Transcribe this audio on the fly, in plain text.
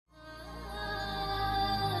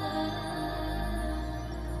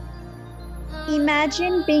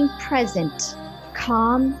Imagine being present,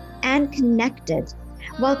 calm, and connected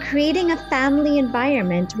while creating a family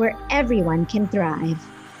environment where everyone can thrive.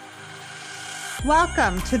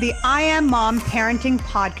 Welcome to the I Am Mom Parenting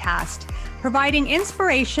Podcast, providing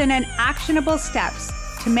inspiration and actionable steps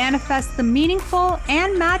to manifest the meaningful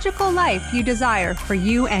and magical life you desire for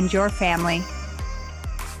you and your family.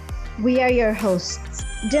 We are your hosts,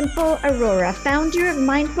 Dimple Aurora, founder of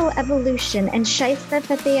Mindful Evolution, and Shaista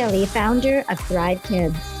Fateh, founder of Thrive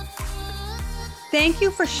Kids. Thank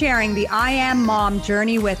you for sharing the I Am Mom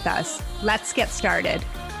journey with us. Let's get started.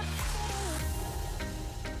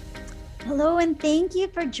 Hello, and thank you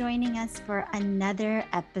for joining us for another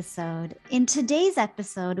episode. In today's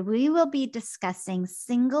episode, we will be discussing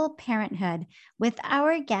single parenthood with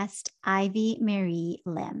our guest, Ivy Marie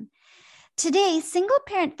Lim. Today, single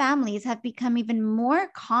parent families have become even more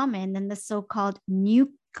common than the so-called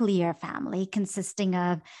nuclear family, consisting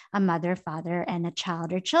of a mother, father, and a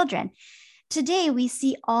child or children. Today, we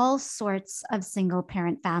see all sorts of single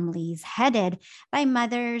parent families headed by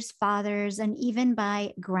mothers, fathers, and even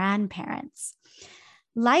by grandparents.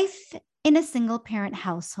 Life in a single parent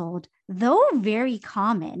household, though very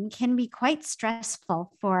common, can be quite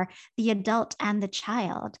stressful for the adult and the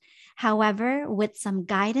child. However, with some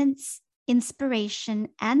guidance, inspiration,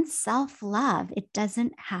 and self-love, it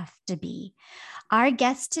doesn't have to be. Our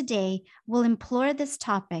guest today will explore this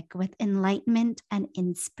topic with enlightenment and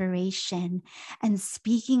inspiration. And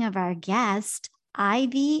speaking of our guest,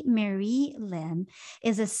 Ivy Marie Lim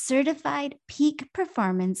is a certified peak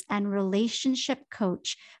performance and relationship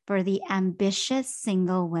coach for the ambitious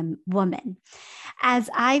single woman. As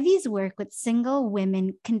Ivy's work with single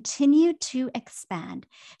women continued to expand,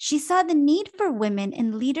 she saw the need for women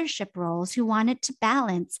in leadership roles who wanted to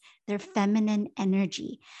balance their feminine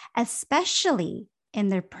energy, especially in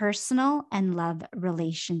their personal and love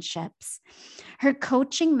relationships. Her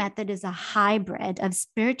coaching method is a hybrid of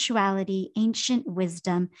spirituality, ancient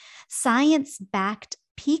wisdom, science-backed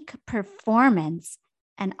peak performance,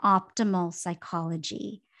 and optimal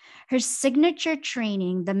psychology. Her signature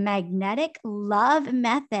training, the Magnetic Love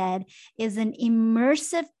Method, is an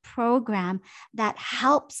immersive program that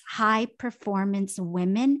helps high performance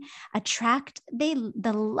women attract the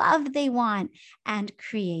love they want and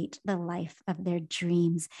create the life of their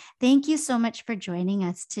dreams. Thank you so much for joining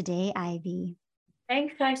us today, Ivy.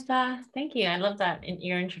 Thanks, Shaista. Thank you. I love that in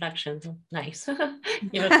your introduction. Nice.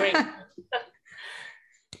 You look great.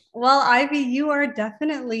 Well, Ivy, you are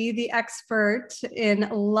definitely the expert in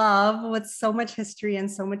love with so much history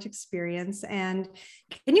and so much experience. And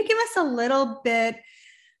can you give us a little bit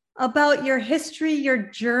about your history, your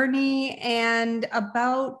journey, and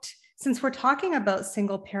about, since we're talking about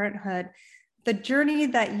single parenthood, the journey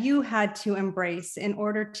that you had to embrace in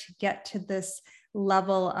order to get to this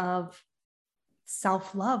level of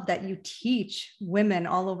self-love that you teach women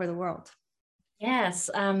all over the world? Yes.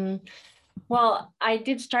 Well, I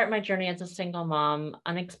did start my journey as a single mom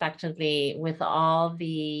unexpectedly with all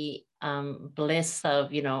the bliss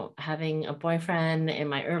of, having a boyfriend in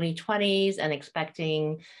my early 20s and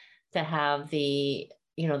expecting to have the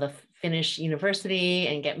finish university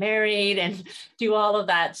and get married and do all of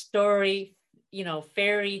that story,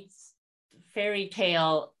 fairy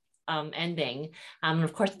tale ending.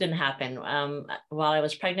 Of course, it didn't happen. While I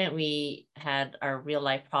was pregnant, we had our real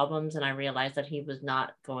life problems, and I realized that he was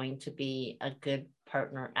not going to be a good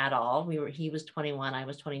partner at all. He was 21, I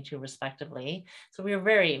was 22 respectively. So we were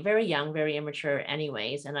very, very young, very immature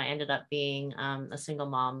anyways. And I ended up being a single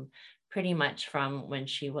mom pretty much from when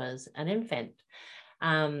she was an infant.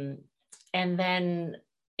 And then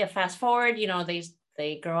fast forward,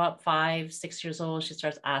 they grow up 5, 6 years old. She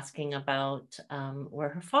starts asking about where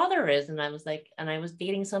her father is. And I was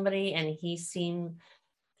dating somebody, and he seemed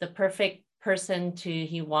the perfect person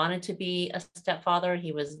he wanted to be a stepfather.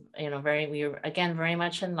 He was, we were again, very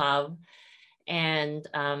much in love. And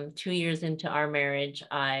 2 years into our marriage,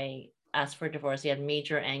 I asked for a divorce. He had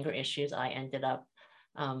major anger issues. I ended up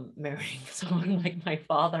marrying someone like my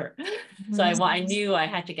father. So I knew I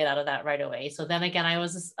had to get out of that right away. So then again, I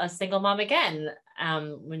was a single mom again.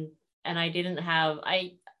 And I didn't have,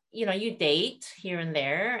 you date here and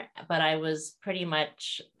there, but I was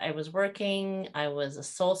working. I was a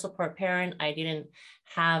sole support parent. I didn't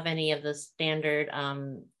have any of the standard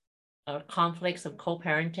conflicts of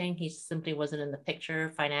co-parenting. He simply wasn't in the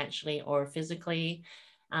picture financially or physically.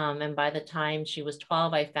 And by the time she was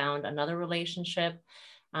 12, I found another relationship.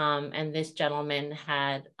 And this gentleman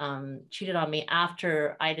had cheated on me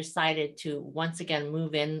after I decided to once again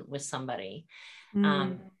move in with somebody.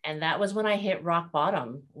 And that was when I hit rock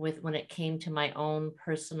bottom when it came to my own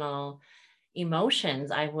personal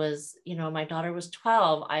emotions. I was, my daughter was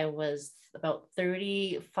 12. I was about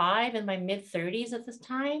 35, in my mid 30s at this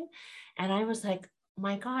time. And I was like,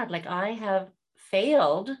 my God, like I have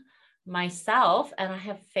failed myself and I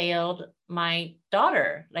have failed my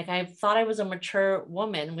daughter. Like I thought I was a mature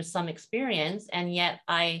woman with some experience, and yet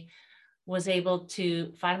I was able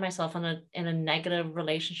to find myself in a negative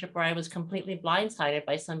relationship where I was completely blindsided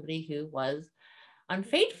by somebody who was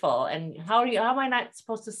unfaithful. And how am I not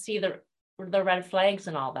supposed to see the red flags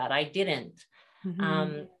and all that? I didn't.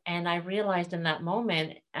 And I realized in that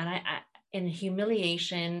moment, and I in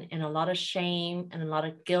humiliation and a lot of shame and a lot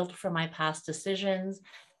of guilt for my past decisions,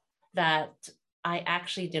 that I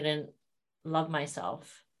actually didn't love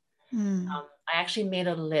myself. I actually made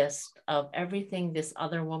a list of everything this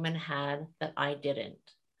other woman had that I didn't.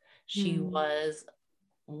 She was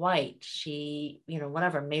white. She,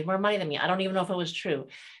 whatever, made more money than me. I don't even know if it was true.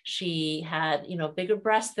 She had, bigger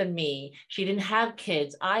breasts than me. She didn't have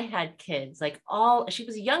kids. I had kids. She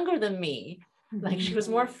was younger than me. Like she was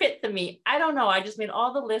more fit than me. I don't know. I just made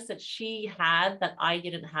all the lists that she had that I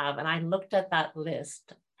didn't have. And I looked at that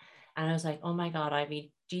list and I was like, oh my God,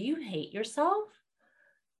 Ivy, do you hate yourself?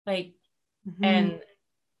 Like, and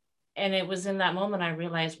it was in that moment I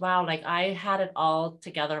realized, wow, like I had it all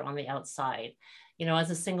together on the outside. As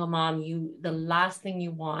a single mom, the last thing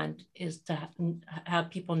you want is to have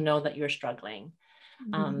people know that you're struggling.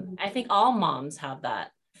 I think all moms have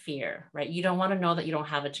that fear, right? You don't want to know that you don't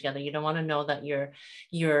have it together. You don't want to know that you're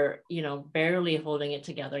barely holding it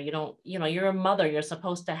together. You're a mother. You're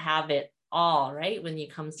supposed to have it all, right? When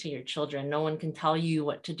it comes to your children, no one can tell you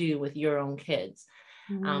what to do with your own kids.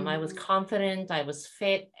 I was confident, I was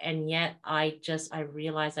fit, and yet I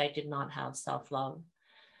realized I did not have self-love.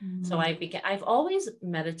 So I've always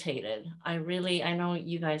meditated. I know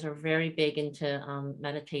you guys are very big into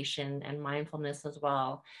meditation and mindfulness as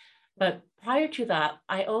well. But prior to that,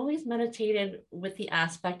 I always meditated with the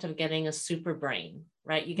aspect of getting a super brain,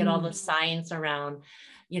 right? You get all the science around,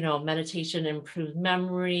 meditation improves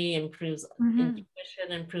memory, improves intuition,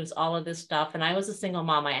 improves all of this stuff. And I was a single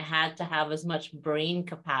mom. I had to have as much brain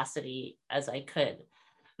capacity as I could.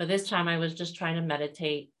 But this time I was just trying to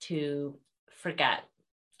meditate to forget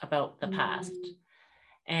about the past.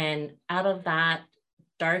 And out of that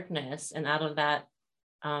darkness and out of that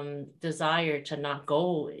desire to not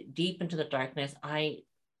go deep into the darkness, I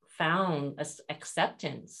found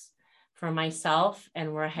acceptance for myself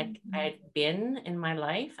and where I had been in my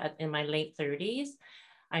life in my late 30s.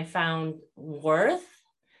 I found worth.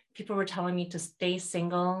 People were telling me to stay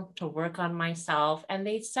single, to work on myself. And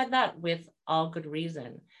they said that with all good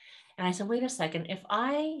reason. And I said, wait a second, if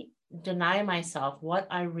I deny myself what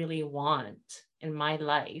I really want in my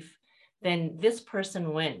life, then this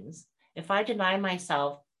person wins. If I deny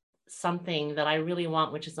myself something that I really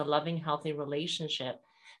want, which is a loving, healthy relationship,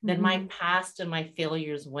 then my past and my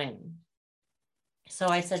failures win. So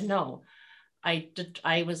I said, no,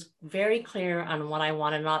 I was very clear on what I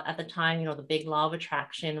wanted. Not at the time, the big law of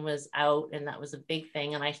attraction was out and that was a big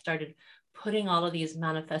thing. And I started putting all of these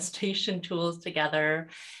manifestation tools together,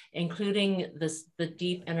 including the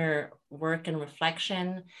deep inner work and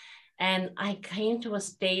reflection. And I came to a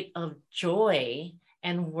state of joy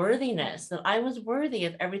and worthiness, that I was worthy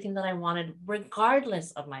of everything that I wanted,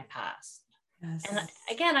 regardless of my past. Yes. And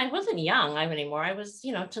again, I wasn't young anymore. I was,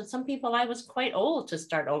 to some people, I was quite old to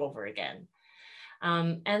start all over again.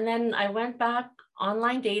 And then I went back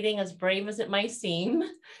online dating, as brave as it might seem.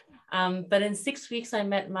 But in 6 weeks, I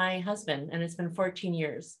met my husband, and it's been 14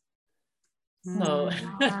 years. So,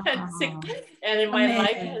 and my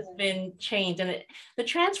life has been changed. And the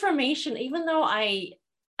transformation, even though I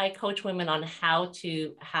coach women on how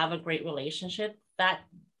to have a great relationship, that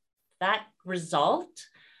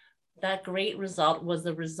great result was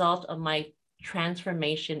the result of my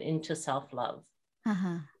transformation into self-love.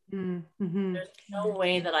 There's no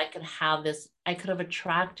way that I could have this. I could have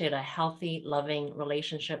attracted a healthy, loving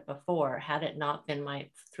relationship before, had it not been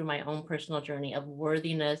through my own personal journey of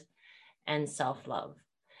worthiness and self-love.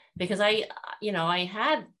 Because I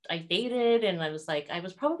dated, and I was like, I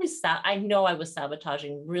was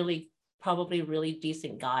sabotaging probably really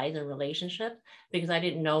decent guys in relationships, because I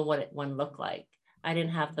didn't know what one looked like. I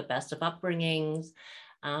didn't have the best of upbringings.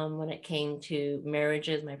 When it came to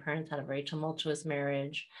marriages, my parents had a very tumultuous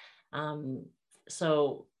marriage.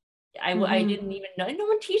 So I didn't even know. No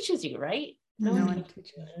one teaches you, right? No one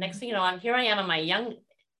teaches you. Next thing you know, here I am in my young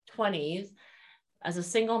 20s as a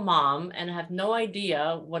single mom, and have no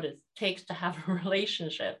idea what it takes to have a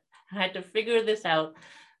relationship. I had to figure this out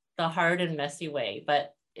the hard and messy way,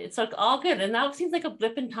 but it's all good. And now it seems like a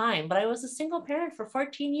blip in time, but I was a single parent for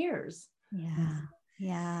 14 years. Yeah.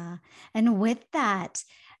 Yeah. And with that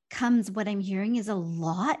comes what I'm hearing is a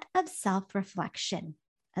lot of self-reflection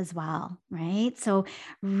as well, right? So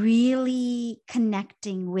really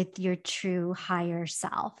connecting with your true higher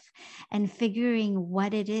self and figuring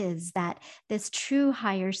what it is that this true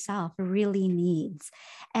higher self really needs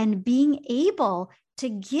and being able to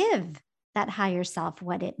give that higher self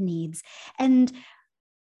what it needs. And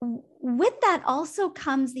with that also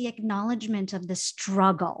comes the acknowledgement of the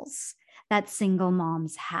struggles that single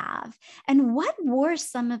moms have. And what were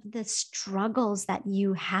some of the struggles that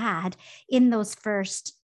you had in those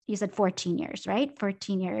first, you said 14 years, right?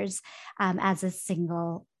 14 years as a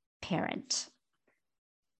single parent.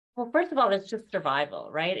 Well, first of all, it's just survival,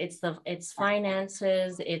 right? It's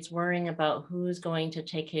finances, it's worrying about who's going to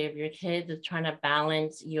take care of your kids, it's trying to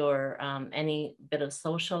balance your any bit of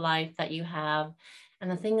social life that you have. And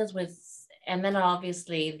the thing is and then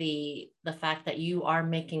obviously the fact that you are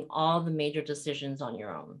making all the major decisions on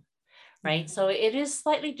your own, right? So it is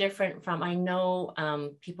slightly different from, I know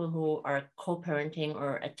people who are co-parenting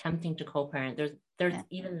or attempting to co-parent, there's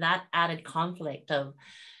even that added conflict of,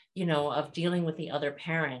 of dealing with the other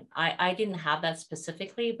parent. I didn't have that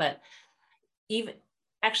specifically, but even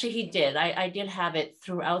actually he did. I did have it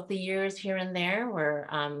throughout the years here and there where,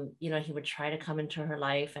 he would try to come into her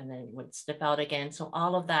life and then would slip out again. So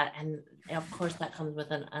all of that. And of course that comes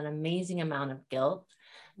with an amazing amount of guilt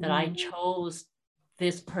that I chose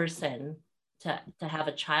this person to have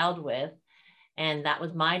a child with. And that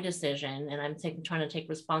was my decision. And I'm trying to take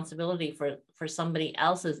responsibility for somebody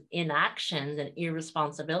else's inactions and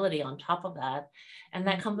irresponsibility on top of that. And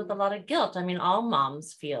that comes with a lot of guilt. I mean, all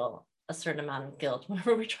moms feel a certain amount of guilt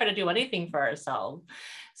whenever we try to do anything for ourselves.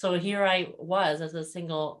 So here I was as a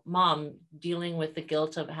single mom dealing with the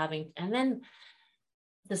guilt of having, and then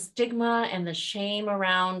the stigma and the shame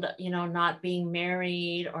around, not being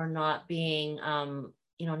married or not being,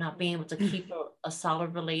 not being able to keep a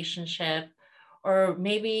solid relationship, or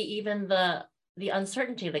maybe even the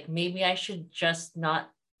uncertainty, like maybe I should just not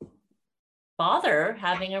bother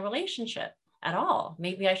having a relationship at all.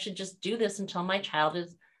 Maybe I should just do this until my child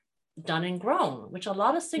is done and grown, which a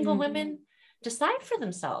lot of single women decide for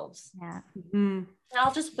themselves. Yeah.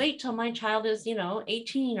 I'll just wait till my child is,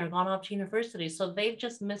 18 or gone off to university. So they've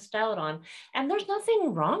just missed out on, and there's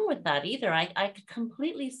nothing wrong with that either. I could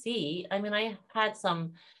completely see. I mean, I had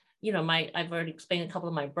some, I've already explained a couple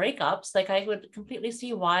of my breakups. Like I would completely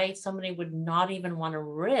see why somebody would not even want to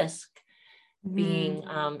risk being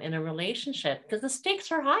in a relationship, because the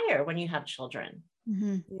stakes are higher when you have children.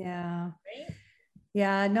 Yeah. Right?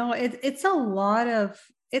 Yeah, no, it's a lot of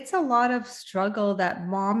struggle that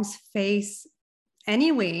moms face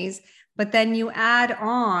anyways, but then you add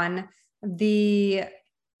on the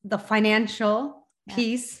financial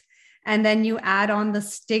piece, and then you add on the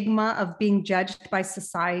stigma of being judged by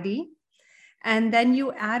society, and then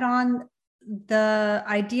you add on the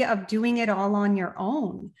idea of doing it all on your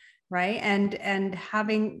own, right? And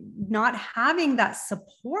not having that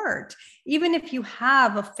support. Even if you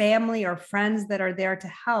have a family or friends that are there to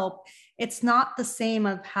help, it's not the same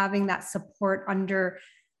of having that support under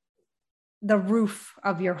the roof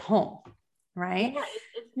of your home, right? Yeah,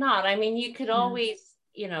 it's not. I mean, you could always,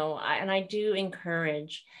 and I do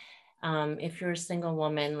encourage, if you're a single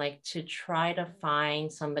woman, like to try to find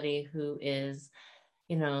somebody who is,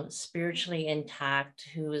 spiritually intact,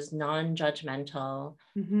 who is non-judgmental,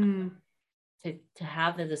 to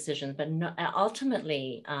have the decisions, but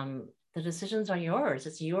ultimately, the decisions are yours.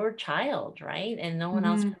 It's your child, right? And no one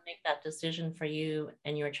else can make that decision for you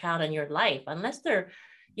and your child and your life, unless they're,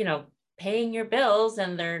 paying your bills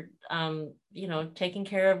and they're, taking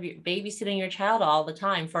care of you, babysitting your child all the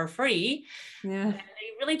time for free. Yeah.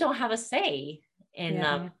 They really don't have a say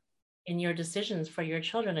in your decisions for your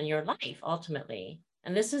children and your life ultimately.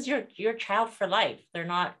 And this is your child for life. They're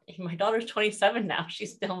not, my daughter's 27 now.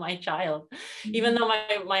 She's still my child. Even though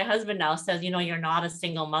my husband now says, you're not a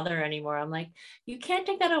single mother anymore. I'm like, you can't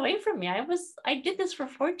take that away from me. I did this for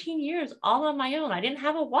 14 years all on my own. I didn't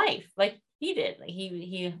have a wife like he did. Like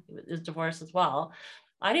he is divorced as well.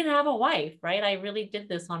 I didn't have a wife, right? I really did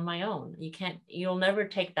this on my own. You'll never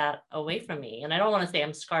take that away from me. And I don't want to say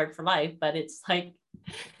I'm scarred for life, but it's like,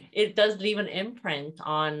 it does leave an imprint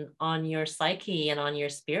on your psyche and on your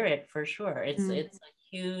spirit for sure. It's a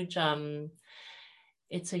huge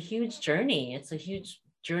it's a huge journey. It's a huge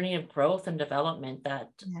journey of growth and development that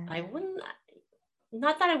I wouldn't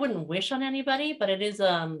wish on anybody, but it is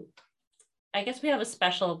I guess we have a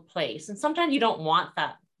special place, and sometimes you don't want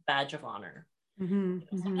that badge of honor.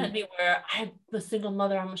 Sometimes where I'm a single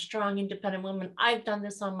mother, I'm a strong, independent woman, I've done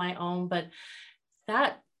this on my own, but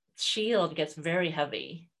that shield gets very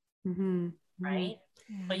heavy. right?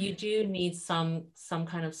 Yeah. But you do need some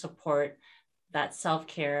kind of support, that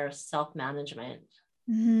self-care, self-management.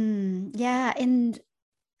 Yeah. And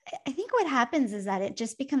I think what happens is that it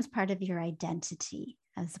just becomes part of your identity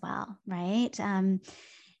as well, right?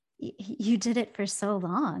 You did it for so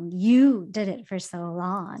long. You did it for so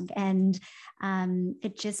long. And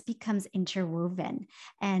it just becomes interwoven.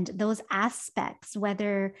 And those aspects,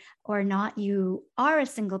 whether or not you are a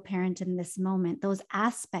single parent in this moment, those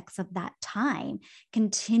aspects of that time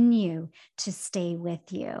continue to stay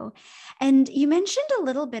with you. And you mentioned a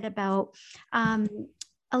little bit about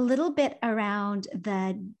a little bit around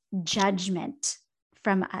the judgment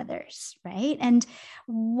from others, right? And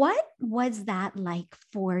what was that like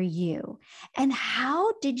for you? And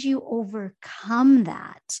how did you overcome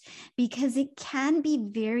that? Because it can be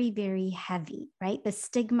very, very heavy, right? The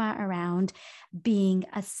stigma around being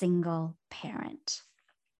a single parent.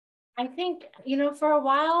 I think, for a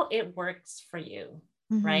while it works for you,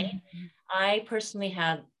 right? Mm-hmm. I personally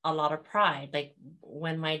had a lot of pride. Like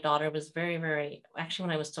when my daughter was very, very, actually,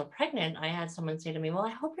 when I was still pregnant, I had someone say to me, well, I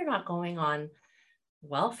hope you're not going on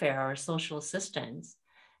welfare or social assistance.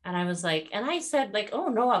 And I was like, and I said like, oh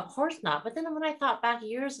no, of course not. But then when I thought back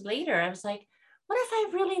years later, I was like, what if I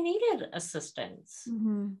really needed assistance?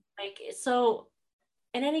 Mm-hmm. Like, so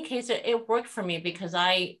in any case, it worked for me because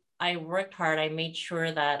I worked hard. I made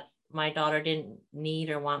sure that my daughter didn't need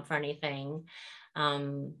or want for anything.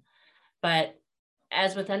 But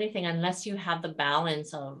as with anything, unless you have the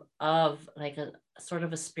balance of like a sort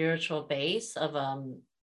of a spiritual base of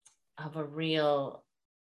a real,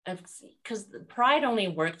 because pride only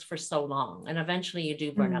works for so long and eventually you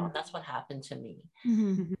do burn out. That's what happened to me.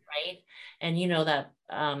 Mm-hmm. Right. And that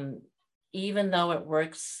even though it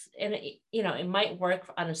works, and it might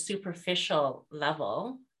work on a superficial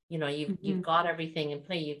level, you've got everything in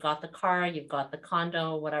play. You've got the car, you've got the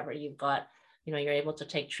condo, whatever you've got, you're able to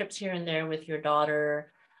take trips here and there with your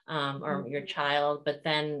daughter or your child, but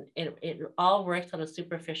then it all works on a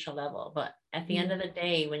superficial level. But at the end of the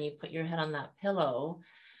day, when you put your head on that pillow,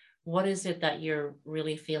 what is it that you're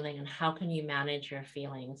really feeling and how can you manage your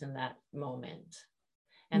feelings in that moment?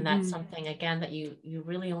 And that's something, again, that you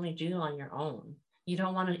really only do on your own. You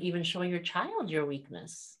don't want to even show your child your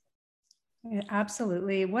weakness. Yeah,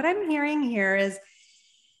 absolutely. What I'm hearing here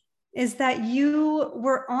is that you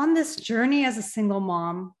were on this journey as a single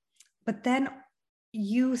mom, but then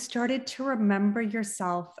you started to remember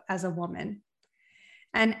yourself as a woman.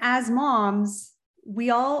 And as moms, we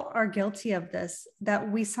all are guilty of this, that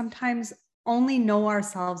we sometimes only know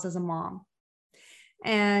ourselves as a mom.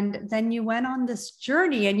 And then you went on this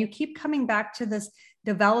journey and you keep coming back to this,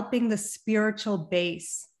 developing the spiritual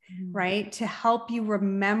base, right? To help you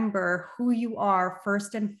remember who you are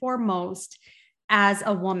first and foremost as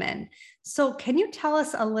a woman. So can you tell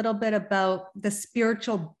us a little bit about the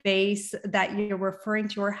spiritual base that you're referring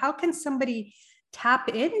to, or how can somebody tap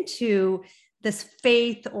into this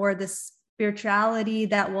faith or this spirituality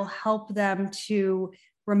that will help them to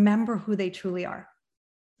remember who they truly are?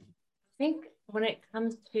 I think when it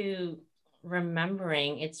comes to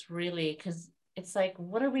remembering, it's really, because it's like,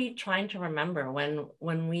 what are we trying to remember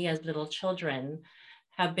when we as little children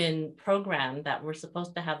have been programmed that we're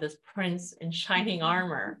supposed to have this prince in shining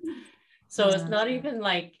armor? So it's not even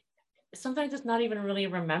like, sometimes it's not even really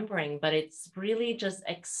remembering, but it's really just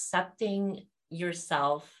accepting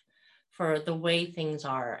yourself for the way things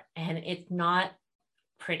are. And it's not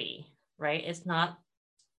pretty, right? It's not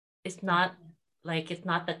like, it's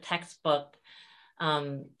not the textbook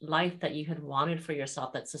life that you had wanted for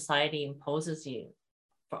yourself, that society imposes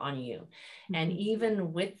on you. And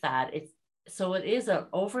even with that, it is an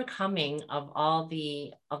overcoming of all of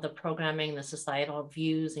the programming, the societal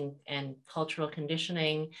views and cultural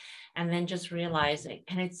conditioning, and then just realizing,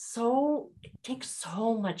 and it takes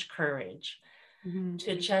so much courage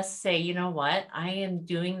to just say, you know what, I am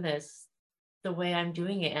doing this the way I'm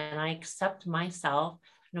doing it, and I accept myself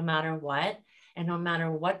no matter what. And no matter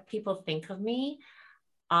what people think of me,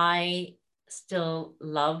 I still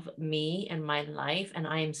love me and my life, and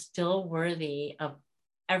I am still worthy of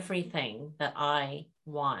everything that I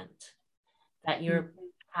want. That your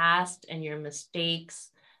past and your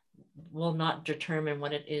mistakes will not determine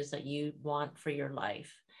what it is that you want for your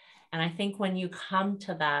life. And I think when you come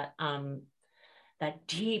to that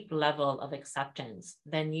deep level of acceptance,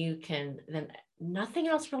 then nothing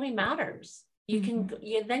else really matters.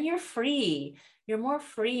 Then you're free. You're more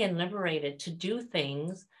free and liberated to do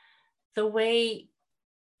things the way,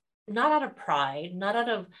 not out of pride, not out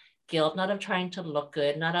of guilt, not of trying to look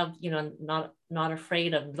good, not of, not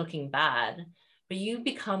afraid of looking bad, but you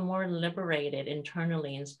become more liberated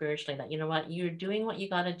internally and spiritually, that, you know what, you're doing what you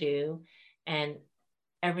got to do. and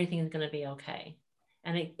everything is going to be okay.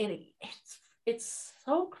 And it's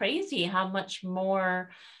so crazy how much more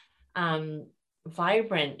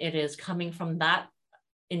vibrant it is coming from that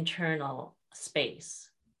internal space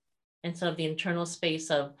instead of the internal space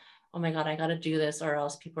of, oh my God, I got to do this, or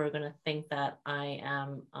else people are going to think that I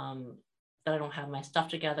am, that I don't have my stuff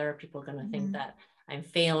together. People are going to think that I'm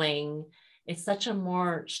failing. It's such a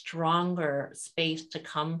more stronger space to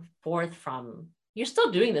come forth from. You're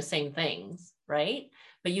still doing the same things, right?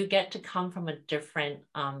 But you get to come from a different,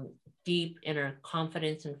 deep inner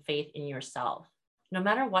confidence and faith in yourself, no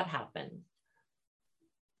matter what happens.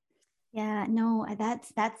 Yeah, no,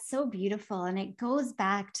 that's so beautiful. And it goes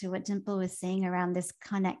back to what Dimple was saying around this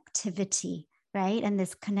connectivity, right? And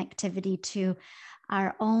this connectivity to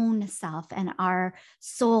our own self and our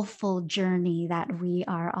soulful journey that we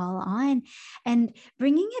are all on, and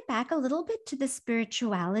bringing it back a little bit to the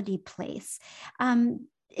spirituality place.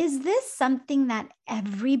 Is this something that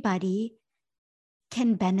everybody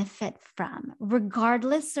can benefit from,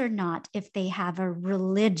 regardless or not if they have a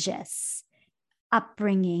religious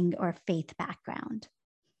upbringing or faith background?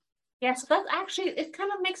 Yeah, so that's actually, it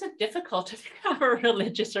kind of makes it difficult if you have a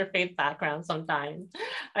religious or faith background sometimes.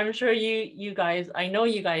 I'm sure you guys, I know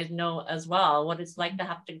you guys know as well what it's like to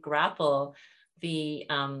have to grapple the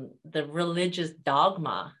religious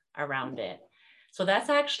dogma around it. So that's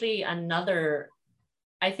actually another,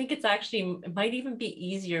 I think it's actually, it might even be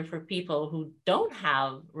easier for people who don't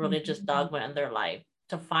have religious dogma in their life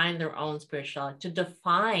to find their own spirituality, to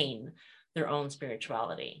define their own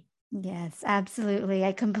spirituality. Yes, absolutely.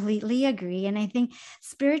 I completely agree. And I think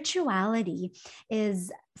spirituality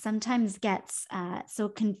is sometimes gets so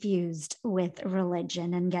confused with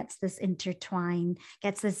religion and gets this intertwined,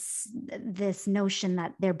 gets this notion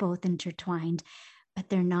that they're both intertwined, but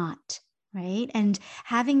they're not. Right. And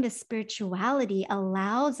having the spirituality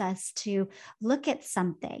allows us to look at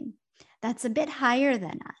something that's a bit higher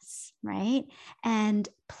than us, right? And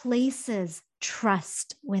places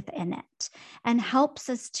trust within it and helps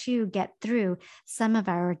us to get through some of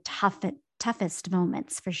our toughest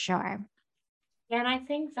moments, for sure. Yeah, and I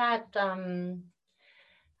think that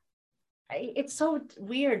it's so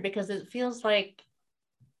weird because it feels like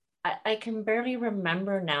I can barely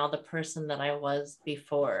remember now the person that I was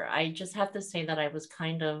before. I just have to say that I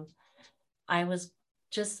was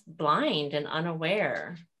just blind and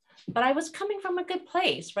unaware, but I was coming from a good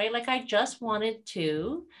place, right? Like I just wanted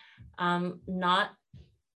to not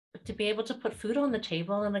to be able to put food on the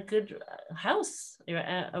table and a good house,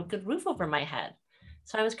 a good roof over my head.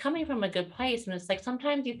 So I was coming from a good place. And it's like,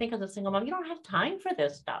 sometimes you think as a single mom, you don't have time for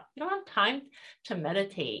this stuff. You don't have time to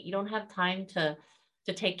meditate. You don't have time to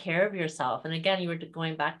take care of yourself. And again, you were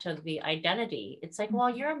going back to the identity. It's like, well,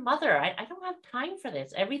 you're a mother. I don't have time for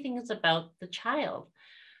this. Everything is about the child.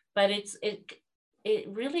 But it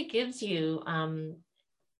really gives you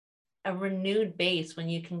a renewed base when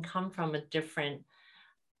you can come from a different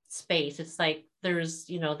space. It's like there's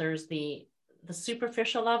the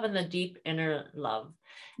superficial love and the deep inner love.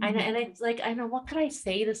 And it's like, I know, what could I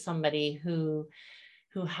say to somebody who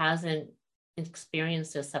hasn't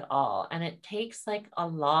experienced this at all? And it takes like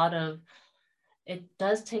it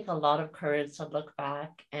does take a lot of courage to look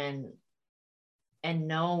back and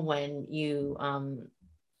know when you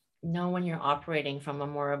know when you're operating from a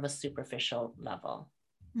more of a superficial level.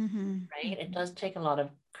 Right? It does take a lot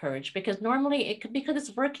of courage because normally it could, because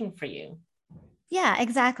it's working for you. Yeah,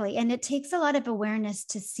 exactly. And it takes a lot of awareness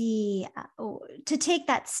to see, to take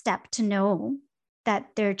that step to know that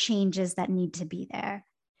there are changes that need to be there.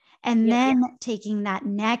 And then taking that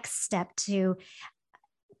next step to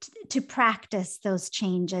practice those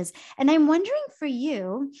changes. And I'm wondering for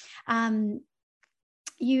you,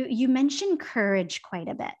 you mentioned courage quite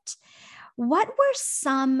a bit. What were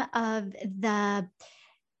some of the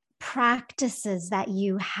practices that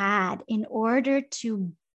you had in order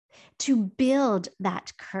to build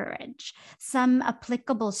that courage? Some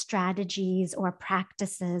applicable strategies or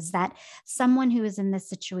practices that someone who is in this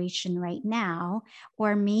situation right now,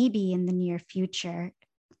 or maybe in the near future,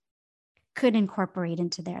 could incorporate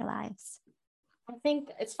into their lives? I think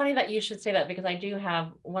it's funny that you should say that, because I do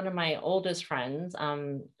have one of my oldest friends.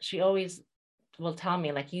 She always will tell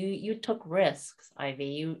me, like, you took risks,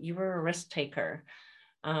 Ivy. You were a risk taker.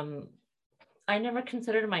 I never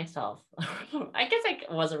considered myself. I guess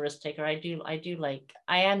I was a risk taker. I'm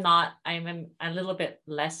a little bit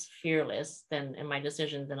less fearless than in my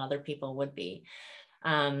decisions than other people would be.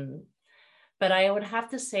 But I would have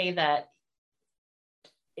to say that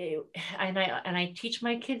I teach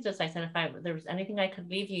my kids this. I said, if there was anything I could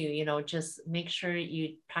leave you, just make sure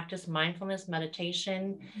you practice mindfulness,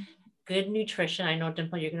 meditation, good nutrition. I know,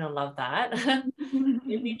 Dimple, you're going to love that. Good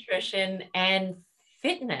nutrition and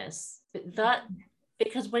fitness. That,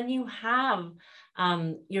 because when you have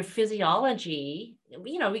your physiology,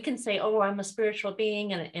 you know, we can say, oh, I'm a spiritual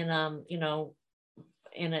being and you know,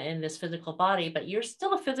 in this physical body, but you're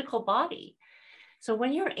still a physical body. So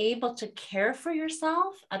when you're able to care for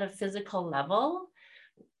yourself at a physical level,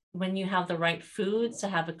 when you have the right foods to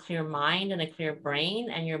have a clear mind and a clear brain,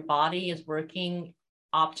 and your body is working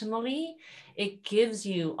optimally, it gives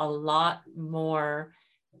you a lot more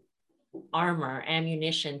armor,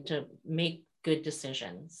 ammunition to make good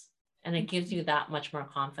decisions. And it gives you that much more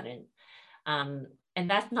confidence. And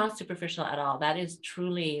that's not superficial at all. That is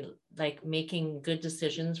truly like making good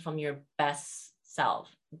decisions from your best self,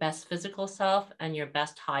 best physical self, and your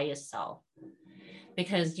best highest self.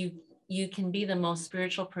 Because you can be the most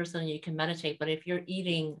spiritual person, you can meditate, but if you're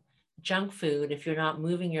eating junk food, if you're not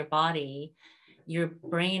moving your body, your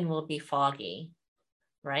brain will be foggy,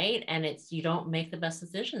 right? And you don't make the best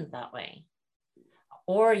decisions that way.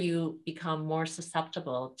 Or you become more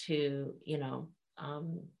susceptible to, you know,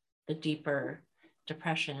 the deeper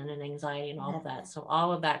depression and anxiety and all of that. So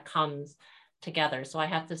all of that comes together. So I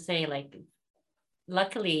have to say, like,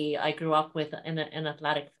 luckily I grew up with in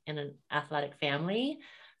an athletic family.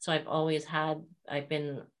 So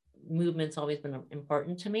movement's always been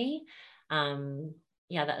important to me.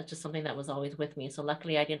 Yeah, that's just something that was always with me. So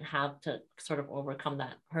luckily I didn't have to sort of overcome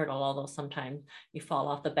that hurdle, although sometimes you fall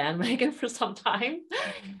off the bandwagon for some time.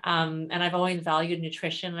 And I've always valued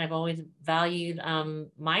nutrition. And I've always valued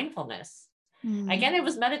mindfulness. Again, it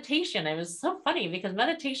was meditation. It was so funny because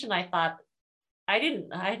meditation, I thought, I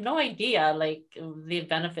had no idea like the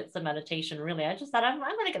benefits of meditation, really. I just thought, I'm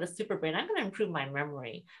going to get a super brain. I'm going to improve my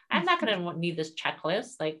memory. I'm not going to need this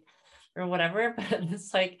checklist, like, or whatever, but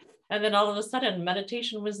it's like, and then all of a sudden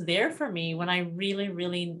meditation was there for me when I really,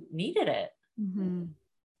 really needed it. Mm-hmm.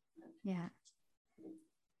 Yeah.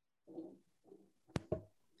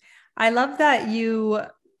 I love that you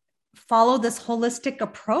follow this holistic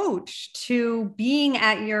approach to being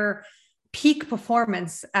at your peak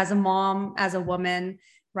performance as a mom, as a woman,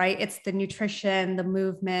 right? It's the nutrition, the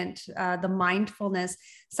movement, the mindfulness.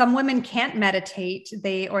 Some women can't meditate,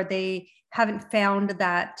 they haven't found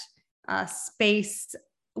that space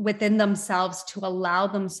within themselves to allow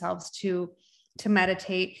themselves to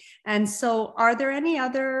meditate. And so are there any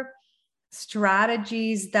other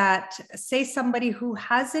strategies that, say, somebody who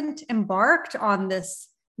hasn't embarked on this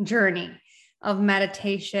journey of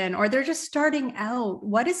meditation, or they're just starting out,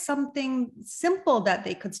 what is something simple that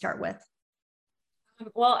they could start with?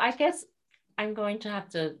 Well, I guess I'm going to have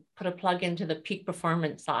to put a plug into the peak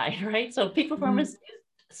performance side, right? So peak performance is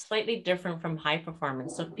slightly different from high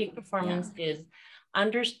performance. So peak performance is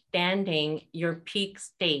understanding your peak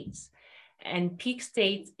states. And peak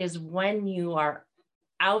states is when you are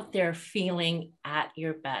out there feeling at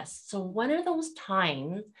your best. So when are those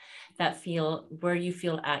times where you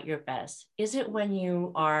feel at your best? Is it when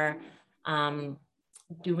you are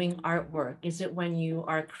doing artwork? Is it when you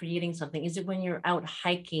are creating something? Is it when you're out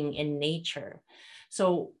hiking in nature?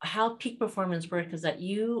 So how peak performance works is that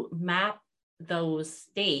you map those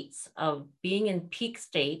states of being in peak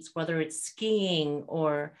states, whether it's skiing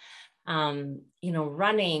or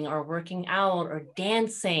running or working out or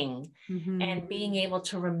dancing, and being able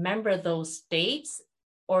to remember those states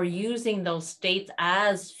or using those states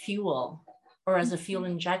as fuel or as a fuel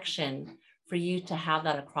injection for you to have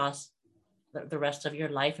that across the rest of your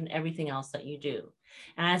life and everything else that you do.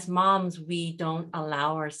 And as moms, we don't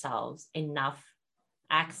allow ourselves enough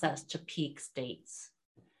access to peak states.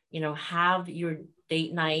 Have your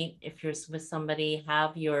date night if you're with somebody,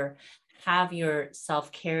 have your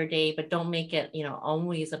self-care day, but don't make it,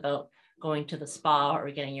 always about going to the spa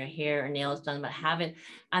or getting your hair or nails done, but have it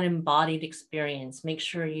an embodied experience. Make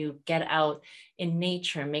sure you get out in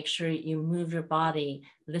nature, make sure you move your body,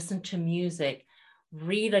 listen to music,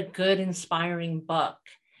 read a good, inspiring book.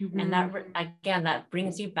 And that, again, that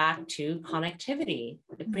brings you back to connectivity.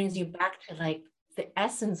 It brings you back to like the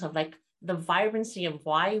essence of like the vibrancy of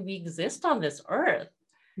why we exist on this earth.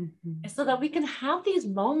 So that we can have these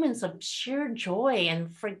moments of sheer joy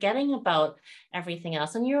and forgetting about everything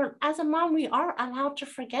else. And as a mom, we are allowed to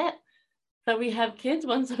forget that we have kids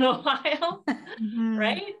once in a while,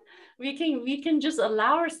 right? We can just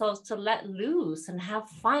allow ourselves to let loose and have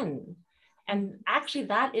fun. And actually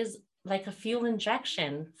that is like a fuel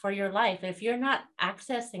injection for your life. If you're not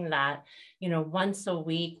accessing that, once a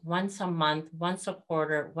week, once a month, once a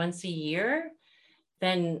quarter, once a year,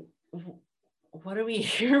 then what are we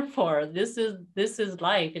here for? This is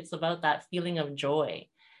life. It's about that feeling of joy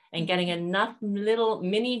and getting enough little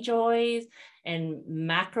mini joys and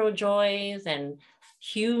macro joys and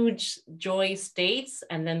huge joy states,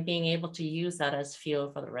 and then being able to use that as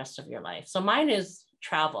fuel for the rest of your life. So mine is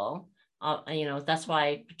travel. That's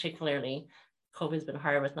why particularly COVID's been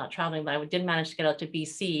hard with not traveling, but I did manage to get out to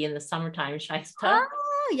BC in the summertime, Shaista.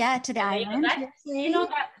 Oh yeah, to the island. That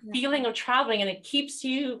feeling of traveling, and it keeps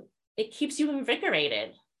you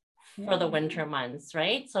invigorated for the winter months,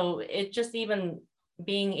 right? So it just even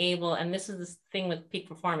being able, and this is the thing with peak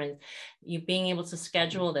performance, you being able to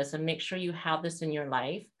schedule this and make sure you have this in your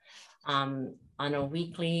life on a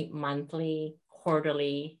weekly, monthly,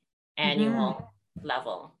 quarterly, annual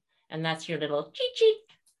level. And that's your little cheat,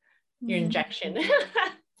 your injection.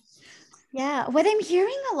 Yeah. What I'm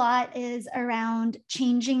hearing a lot is around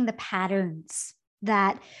changing the patterns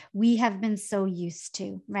that we have been so used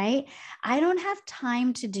to, right? I don't have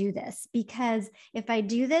time to do this because if I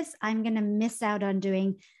do this, I'm going to miss out on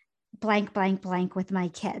doing blank, blank, blank with my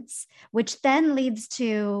kids, which then leads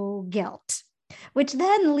to guilt, which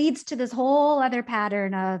then leads to this whole other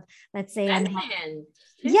pattern of, let's say,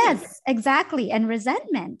 yes, exactly. And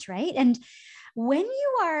resentment, right? And when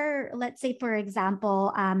you are, let's say, for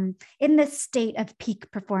example, in this state of peak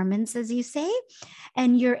performance, as you say,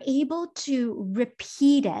 and you're able to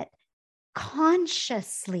repeat it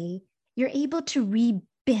consciously, you're able to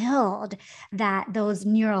rebuild those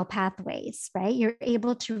neural pathways, right? You're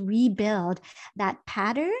able to rebuild that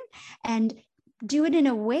pattern and do it in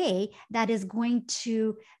a way that is going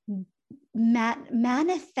to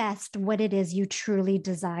manifest what it is you truly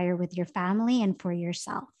desire with your family and for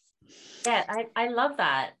yourself. Yeah, I love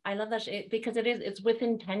that. I love that because it's with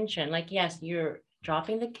intention. Like, yes, you're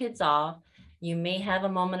dropping the kids off. You may have a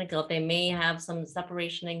moment of guilt. They may have some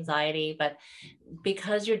separation anxiety, but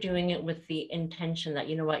because you're doing it with the intention that,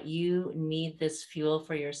 you know what, you need this fuel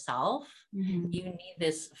for yourself. You need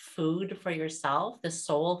this food for yourself, this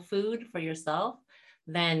soul food for yourself,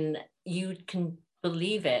 then you can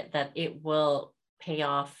believe it that it will pay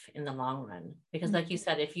off in the long run. Because like you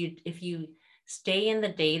said, if you stay in the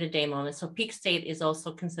day-to-day moment. So peak state is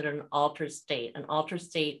also considered an altered state. An altered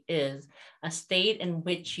state is a state in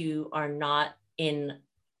which you are not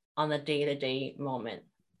on the day-to-day moment,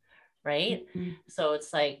 right? So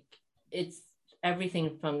it's like, it's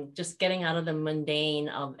everything from just getting out of the mundane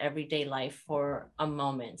of everyday life for a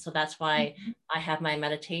moment. So that's why I have my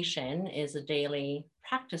meditation is a daily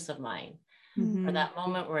practice of mine. For that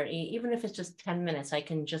moment where even if it's just 10 minutes, I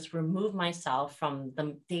can just remove myself from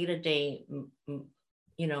the day-to-day,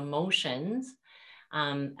 motions,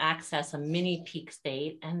 access a mini peak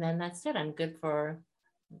state, and then that's it. I'm good for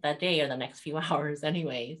that day or the next few hours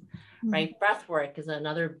anyways, right? Breath work is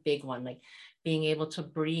another big one, like being able to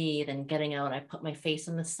breathe and getting out. I put my face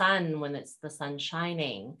in the sun when it's the sun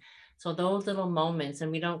shining. So those little moments,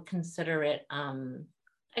 and we don't consider it,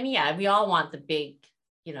 we all want the big,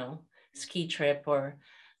 ski trip or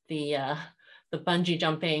the bungee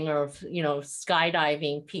jumping or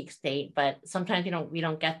skydiving peak state, but sometimes we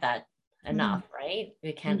don't get that enough, right?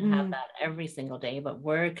 We can't have that every single day, but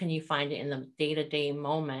where can you find it in the day-to-day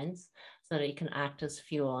moments so that it can act as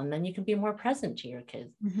fuel, and then you can be more present to your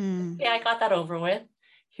kids. Yeah, I got that over with.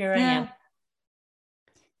 Here I am.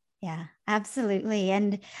 Yeah, absolutely.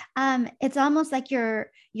 And it's almost like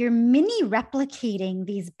you're mini replicating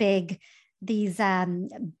these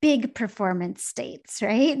big performance states,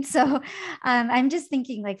 right? So I'm just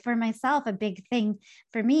thinking, like, for myself, a big thing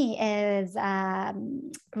for me is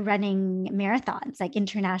running marathons, like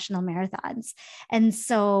international marathons. And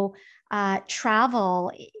so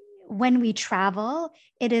travel, when we travel,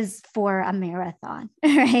 it is for a marathon,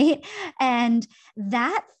 right? And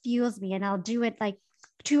that fuels me, and I'll do it like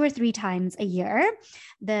 2 or 3 times a year,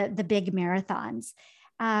 the big marathons.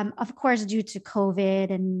 Of course, due to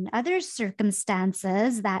COVID and other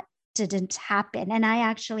circumstances, that didn't happen. And I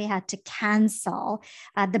actually had to cancel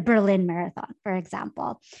the Berlin Marathon, for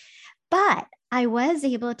example. But I was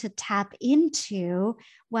able to tap into,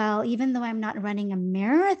 well, even though I'm not running a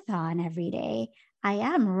marathon every day, I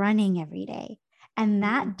am running every day. And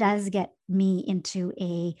that does get me into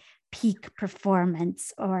a peak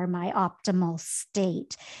performance or my optimal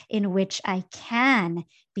state in which I can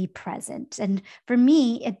be present. And for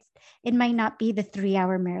me, it might not be the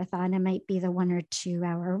 3-hour marathon, it might be the 1 or 2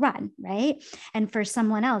 hour run, right? And for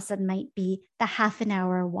someone else, it might be the half an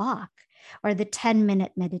hour walk or the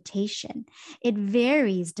 10-minute meditation. It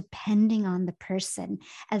varies depending on the person,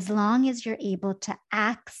 as long as you're able to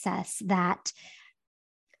access that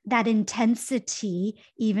intensity,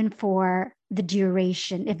 even for the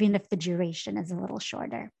duration, even if the duration is a little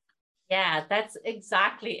shorter. Yeah, that's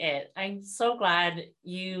exactly it. I'm so glad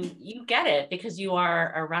you get it, because you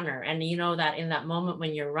are a runner, and you know that in that moment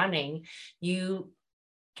when you're running, you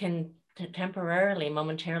can temporarily,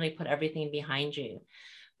 momentarily put everything behind you.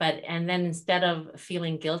 And then instead of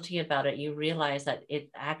feeling guilty about it, you realize that it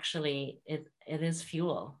actually, it is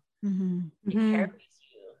fuel. Mm-hmm. It carries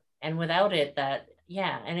you. And without it,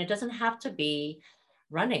 and it doesn't have to be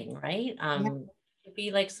running, right? It'd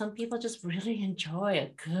be like, some people just really enjoy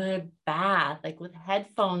a good bath, like with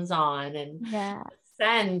headphones on and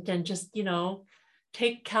scent, and just,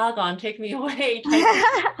 take Calgon, take me away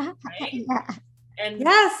type of, right? And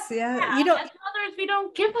yes, as mothers, we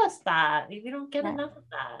don't give us that. We don't get enough of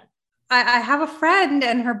that. I have a friend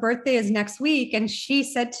and her birthday is next week. And she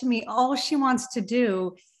said to me, all she wants to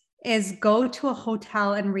do is go to a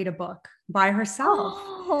hotel and read a book by herself.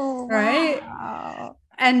 Oh, right. Wow.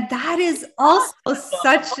 And that is also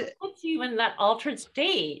such, puts you in that altered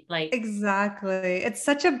state. Like, exactly. It's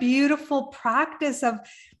such a beautiful practice of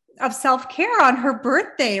self-care on her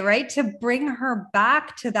birthday, right? To bring her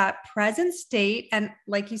back to that present state. And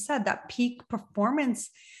like you said, that peak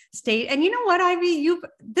performance state. And you know what, Ivy,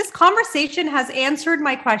 this conversation has answered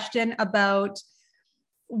my question about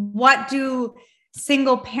what do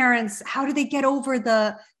single parents, how do they get over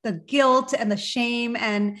the guilt and the shame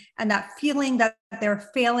and that feeling that they're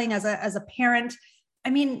failing as a parent.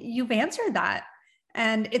 I mean, you've answered that.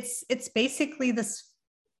 And it's basically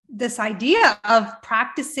this idea of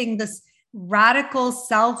practicing this radical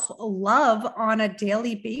self-love on a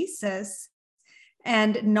daily basis,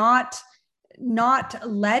 and not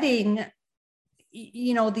letting,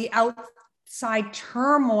 the outside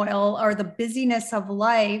turmoil or the busyness of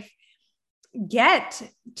life get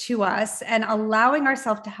to us, and allowing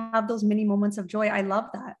ourselves to have those mini moments of joy. I love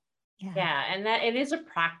that. Yeah. And that it is a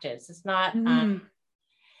practice. It's not,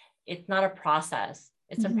 it's not a process.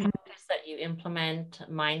 It's a practice that you implement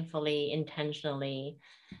mindfully, intentionally,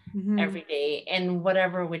 every day, in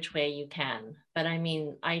whatever which way you can. But I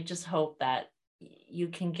mean, I just hope that you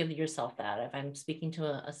can give yourself that. If I'm speaking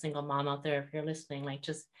to a single mom out there, if you're listening, like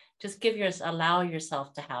just allow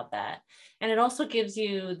yourself to have that. And it also gives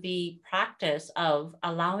you the practice of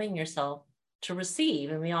allowing yourself to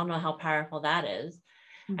receive. And we all know how powerful that is.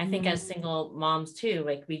 I think as single moms too,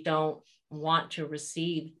 like, we don't want to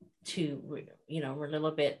receive we're a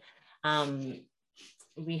little bit,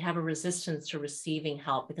 we have a resistance to receiving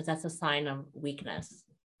help, because that's a sign of weakness.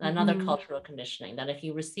 Another cultural conditioning, that if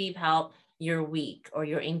you receive help, you're weak or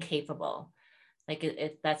you're incapable.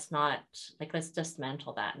 Like that's not, like, let's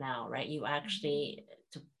dismantle that now, right? You actually,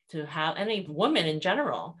 to have any woman in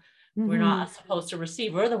general, we're not supposed to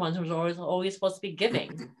receive. We're the ones who's always supposed to be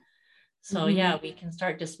giving. So we can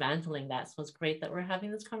start dismantling that. So it's great that we're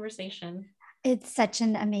having this conversation. It's such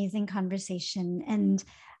an amazing conversation. And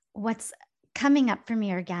what's coming up for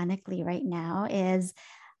me organically right now is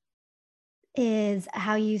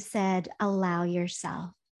how you said, allow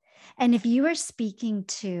yourself. And if you are speaking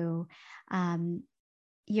to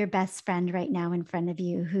your best friend right now in front of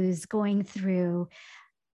you, who's going through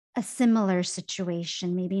a similar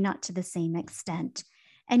situation, maybe not to the same extent,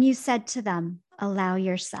 and you said to them, allow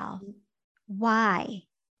yourself, why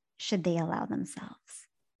should they allow themselves?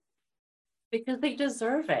 Because they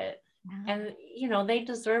deserve it. And they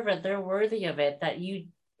deserve it. They're worthy of it. That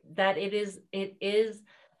it is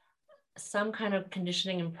some kind of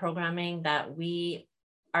conditioning and programming that we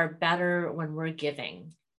are better when we're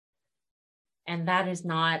giving. And that is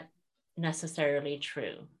not necessarily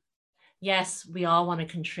true. Yes, we all want to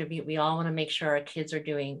contribute. We all want to make sure our kids are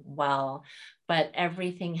doing well, but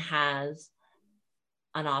everything has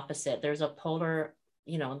an opposite. There's a polar,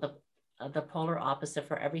 the polar opposite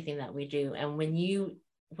for everything that we do. And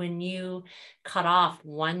when you cut off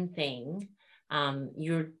one thing,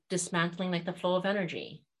 you're dismantling, like, the flow of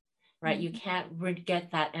energy, right? You can't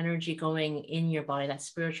get that energy going in your body, that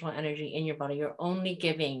spiritual energy in your body. You're only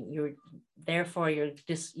giving, therefore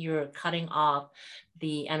you're cutting off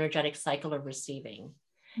the energetic cycle of receiving.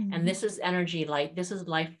 And this is energy, like, this is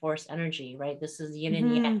life force energy, right? This is yin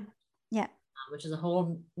and yang, which is a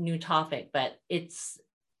whole new topic. But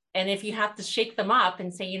and if you have to shake them up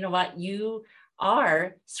and say, you know what, you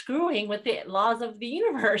are screwing with the laws of the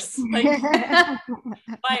universe, like,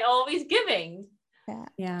 by always giving.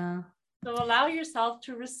 Yeah. So allow yourself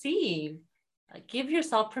to receive. Give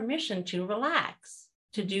yourself permission to relax,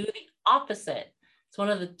 to do the opposite. It's one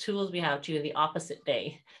of the tools we have too, the opposite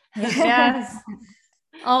day. Yes.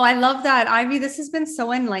 Oh, I love that, Ivy. This has been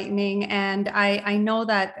so enlightening. And I know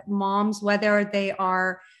that moms, whether they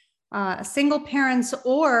are single parents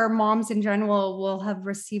or moms in general, will have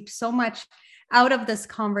received so much out of this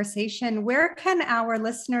conversation. Where can our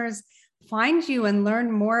listeners find you and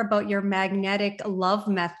learn more about your magnetic love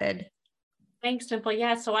method? Thanks, Dimple.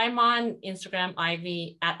 Yeah, so I'm on Instagram,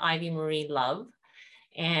 at Ivy Marie Love,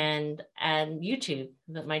 and YouTube,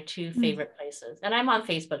 my two favorite places. And I'm on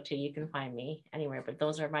Facebook too. You can find me anywhere, but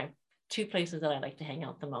those are my two places that I like to hang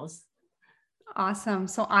out the most. Awesome.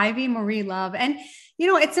 So Ivy Marie Love. And, you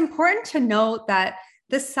know, it's important to note that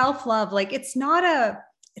this self-love, like it's not a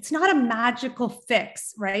magical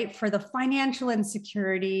fix, right? For the financial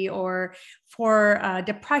insecurity or for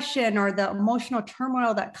depression or the emotional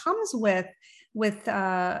turmoil that comes with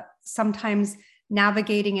sometimes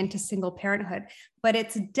navigating into single parenthood, but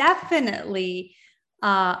it's definitely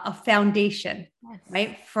a foundation, yes,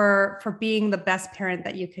 right? For being the best parent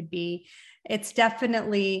that you could be. It's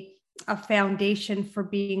definitely a foundation for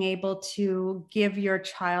being able to give your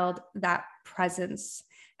child that presence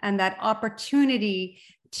and that opportunity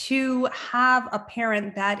to have a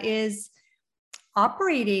parent that is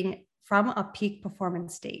operating from a peak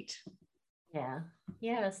performance state. Yeah.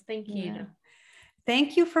 Yes. Thank you. Yeah.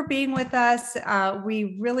 Thank you for being with us.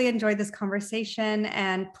 We really enjoyed this conversation,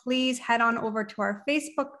 and please head on over to our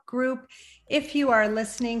Facebook group if you are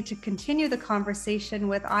listening to continue the conversation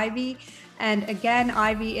with Ivy. And again,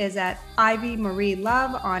 Ivy is at Ivy Marie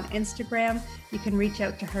Love on Instagram. You can reach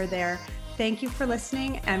out to her there. Thank you for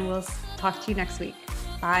listening, and we'll talk to you next week.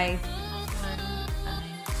 Bye.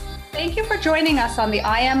 Thank you for joining us on the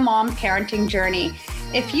I Am Mom parenting journey.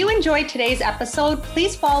 If you enjoyed today's episode,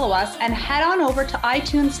 please follow us and head on over to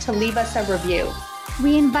iTunes to leave us a review.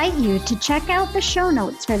 We invite you to check out the show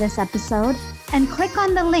notes for this episode and click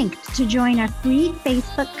on the link to join our free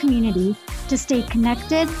Facebook community to stay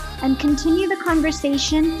connected and continue the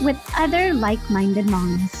conversation with other like-minded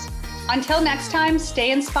moms. Until next time,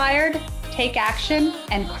 stay inspired, take action,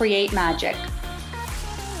 and create magic.